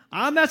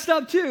 I messed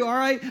up too, all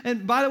right?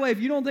 And by the way, if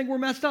you don't think we're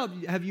messed up,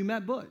 have you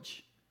met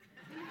Butch?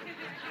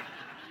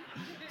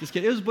 Just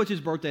kidding. It was Butch's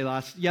birthday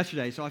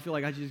yesterday, so I feel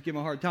like I should just give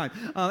him a hard time.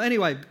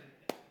 Anyway,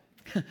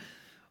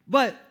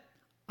 but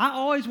I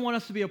always want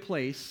us to be a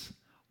place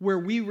where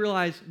we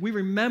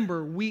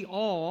remember we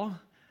all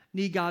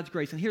need God's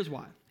grace. And here's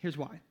why.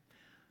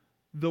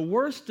 The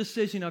worst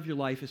decision of your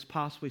life is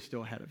possibly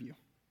still ahead of you.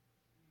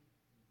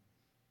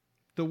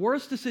 The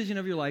worst decision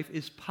of your life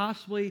is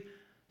possibly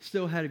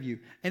still ahead of you.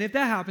 And if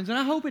that happens, and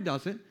I hope it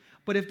doesn't,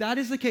 but if that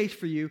is the case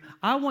for you,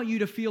 I want you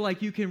to feel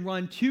like you can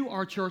run to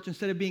our church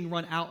instead of being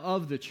run out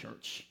of the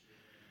church.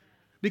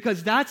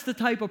 Because that's the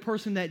type of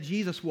person that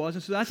Jesus was,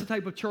 and so that's the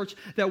type of church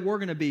that we're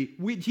going to be.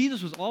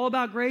 Jesus was all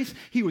about grace.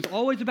 He was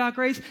always about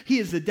grace. He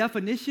is the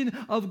definition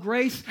of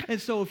grace.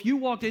 And so if you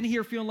walked in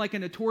here feeling like a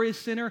notorious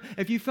sinner,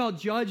 if you felt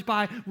judged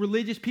by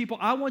religious people,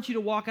 I want you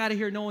to walk out of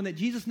here knowing that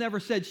Jesus never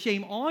said,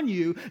 shame on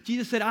you.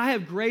 Jesus said, I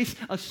have grace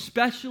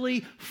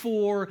especially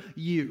for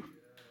you.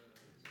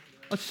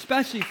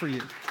 Especially for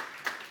you.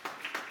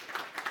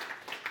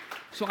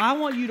 So I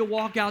want you to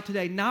walk out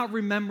today not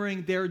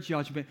remembering their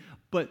judgment,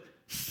 but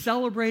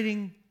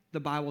celebrating the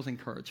Bible's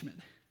encouragement.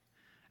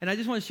 And I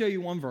just want to show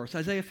you one verse.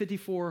 Isaiah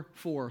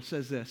 54:4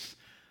 says this,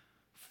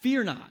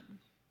 fear not,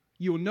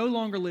 you will no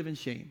longer live in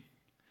shame.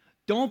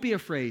 Don't be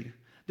afraid,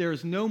 there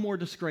is no more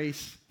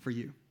disgrace for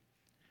you.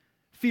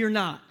 Fear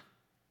not,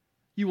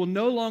 you will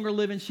no longer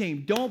live in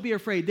shame. Don't be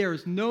afraid, there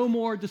is no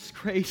more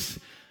disgrace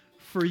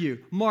for you.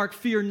 Mark,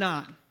 fear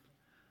not.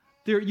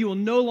 You will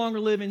no longer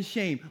live in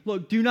shame.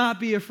 Look, do not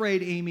be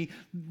afraid, Amy.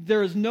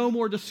 There is no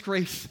more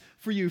disgrace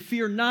for you.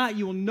 Fear not,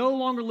 you will no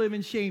longer live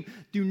in shame.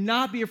 Do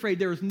not be afraid.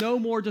 There is no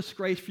more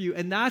disgrace for you.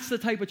 And that's the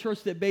type of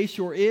church that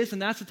Bayshore is,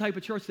 and that's the type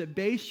of church that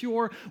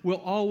Bayshore will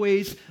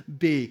always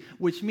be,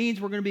 which means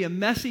we're going to be a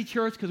messy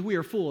church because we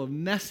are full of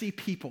messy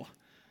people.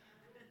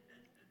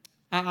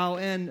 I'll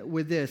end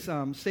with this.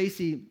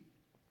 Stacy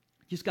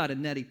just got a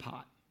neti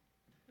pot.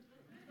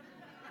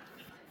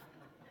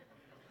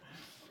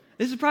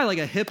 This is probably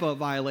like a HIPAA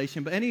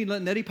violation, but any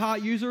neti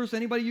pot users?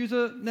 Anybody use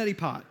a neti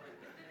pot?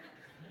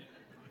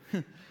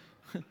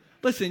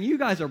 Listen, you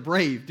guys are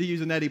brave to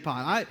use a neti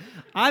pot.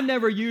 I've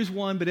never used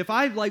one, but if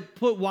I like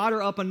put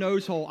water up a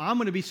nose hole, I'm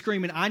going to be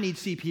screaming, I need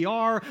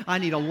CPR, I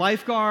need a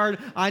lifeguard,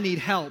 I need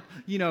help,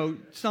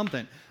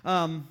 something.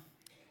 But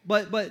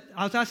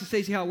I was asking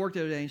Stacey how it worked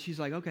the other day, and she's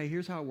like, okay,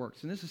 here's how it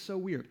works. And this is so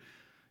weird.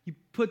 You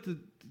put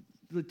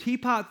the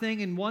teapot thing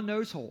in one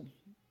nose hole,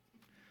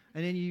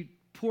 and then you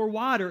pour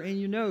water in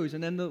your nose,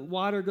 and then the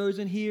water goes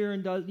in here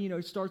and does,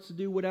 starts to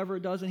do whatever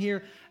it does in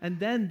here, and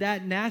then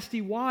that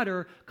nasty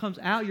water comes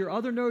out your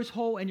other nose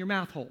hole and your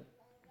mouth hole.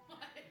 What?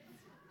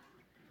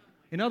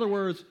 In other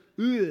words,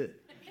 ugh.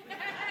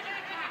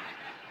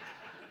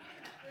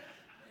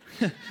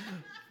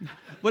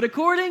 But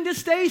according to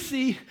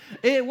Stacy,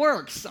 it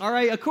works, all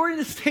right? According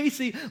to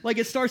Stacy, like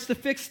it starts to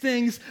fix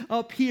things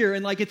up here,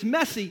 and like it's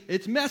messy,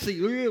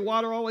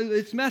 water always,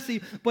 it's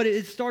messy, but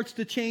it starts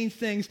to change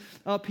things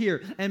up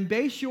here. And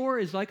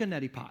Bayshore is like a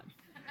neti pot.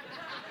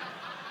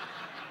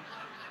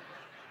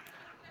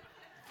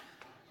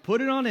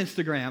 Put it on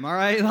Instagram, all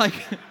right? Like,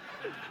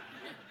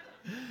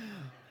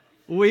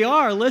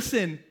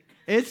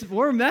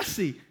 we're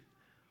messy.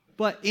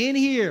 But in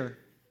here,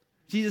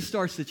 Jesus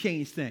starts to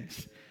change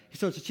things. He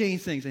starts to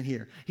change things in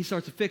here. He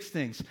starts to fix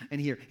things in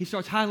here. He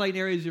starts highlighting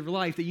areas of your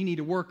life that you need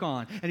to work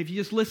on. And if you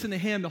just listen to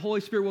him, the Holy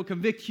Spirit will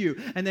convict you,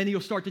 and then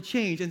you'll start to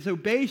change. And so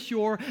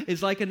Bayshore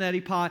is like a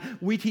neti pot.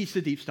 We teach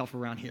the deep stuff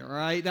around here, all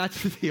right?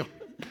 That's the deal.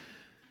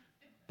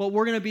 But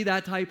we're going to be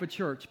that type of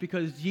church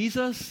because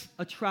Jesus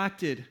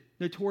attracted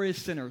notorious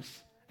sinners.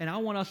 And I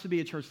want us to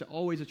be a church that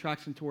always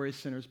attracts notorious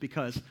sinners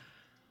because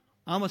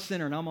I'm a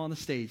sinner and I'm on the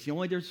stage. The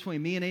only difference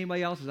between me and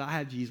anybody else is I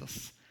have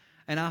Jesus.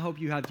 And I hope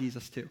you have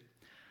Jesus too.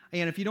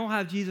 And if you don't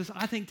have Jesus,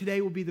 I think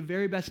today will be the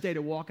very best day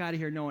to walk out of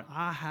here knowing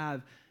I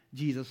have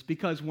Jesus.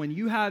 Because when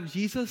you have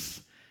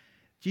Jesus,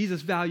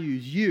 Jesus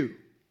values you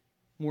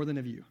more than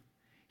of you.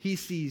 He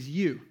sees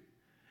you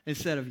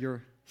instead of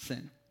your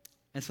sin.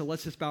 And so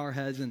let's just bow our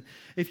heads. And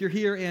if you're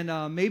here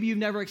and maybe you've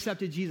never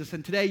accepted Jesus,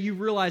 and today you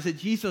realize that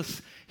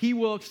Jesus, he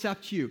will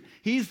accept you.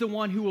 He's the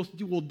one who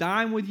will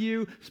dine with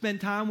you,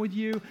 spend time with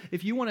you.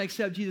 If you want to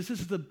accept Jesus,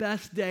 this is the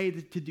best day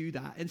to do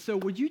that. And so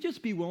would you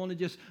just be willing to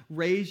just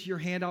raise your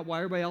hand up while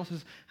everybody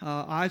else's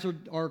eyes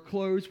are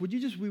closed? Would you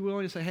just be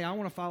willing to say, hey, I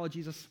want to follow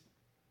Jesus?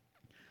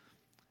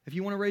 If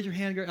you want to raise your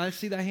hand, I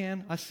see that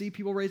hand. I see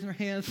people raising their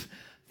hands.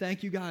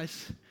 Thank you,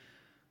 guys.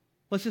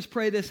 Let's just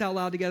pray this out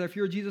loud together. If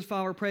you're a Jesus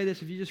follower, pray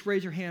this. If you just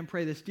raise your hand,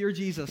 pray this. Dear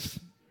Jesus,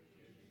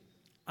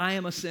 I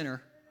am a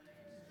sinner,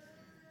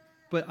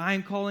 but I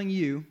am calling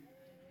you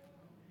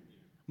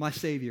my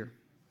Savior.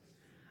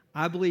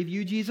 I believe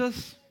you,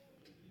 Jesus,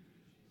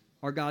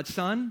 are God's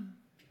Son.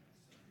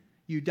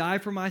 You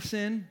died for my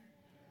sin,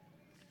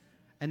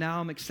 and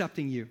now I'm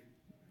accepting you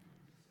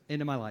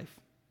into my life.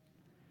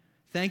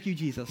 Thank you,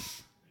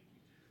 Jesus,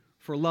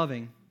 for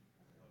loving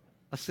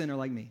a sinner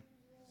like me.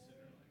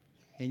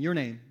 In your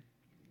name,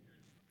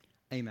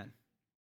 amen.